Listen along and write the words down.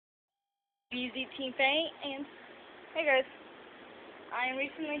Easy Team Paint, and hey guys, I am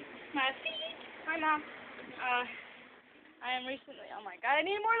recently, my feet, hi mom, I am recently, oh my god, I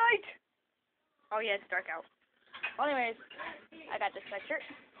need more light! Oh yeah, it's dark out. Well anyways, I got this sweatshirt,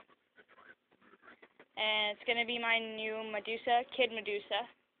 and it's gonna be my new Medusa, Kid Medusa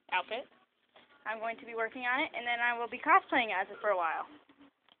outfit. I'm going to be working on it, and then I will be cosplaying as it for a while.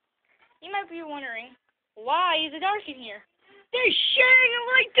 You might be wondering, why is it dark in here? They're sharing a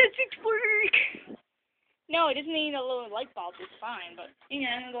light, doesn't work! No, it doesn't need a little light bulb, it's fine, but, I'm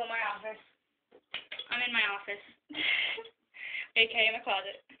gonna go in my office. I'm in my office. AKA my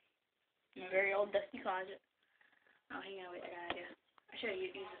closet. My very old dusty closet. Oh, hang on, wait, I got an idea. I should have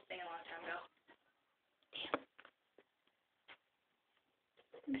used this thing a long time ago. Damn.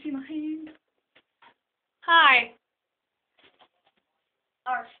 Let me see my hand. Hi.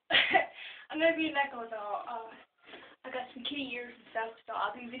 Arf. I'm gonna be in Echo though. I got some kitty ears and stuff, so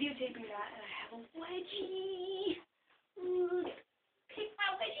I'll be videotaping that, and I have a wedgie. Ooh, pick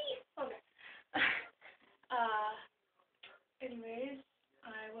my wedgie. Okay. Anyways,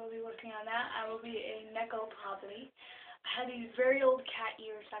 I will be working on that. I will be in Neko probably. I have these very old cat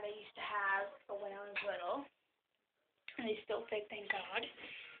ears that I used to have when I was little, and they still fit, thank God.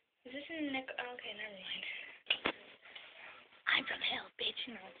 Is this in Neko? Okay, never mind. I'm from hell, bitch.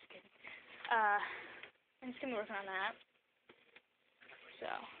 No, I'm just kidding. I'm just gonna be working on that. So,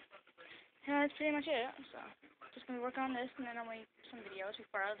 yeah, that's pretty much it. So, just gonna be working on this, and then I'll make some videos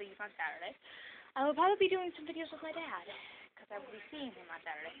before I leave on Saturday. I will probably be doing some videos with my dad, because I will be seeing him on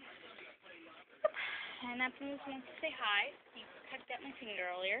Saturday. And that means he wants to say hi. He pecked at my finger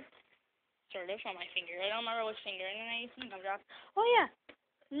earlier. Sort of, on my finger. I don't remember which finger, and then I ate some gumdrops. Oh yeah!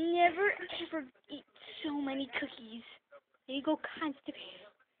 Never ever eat so many cookies. You go constipated.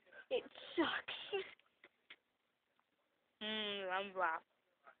 It sucks. Blah.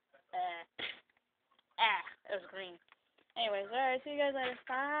 It was green. Anyways, alright, see you guys later.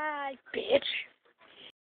 Bye, bitch.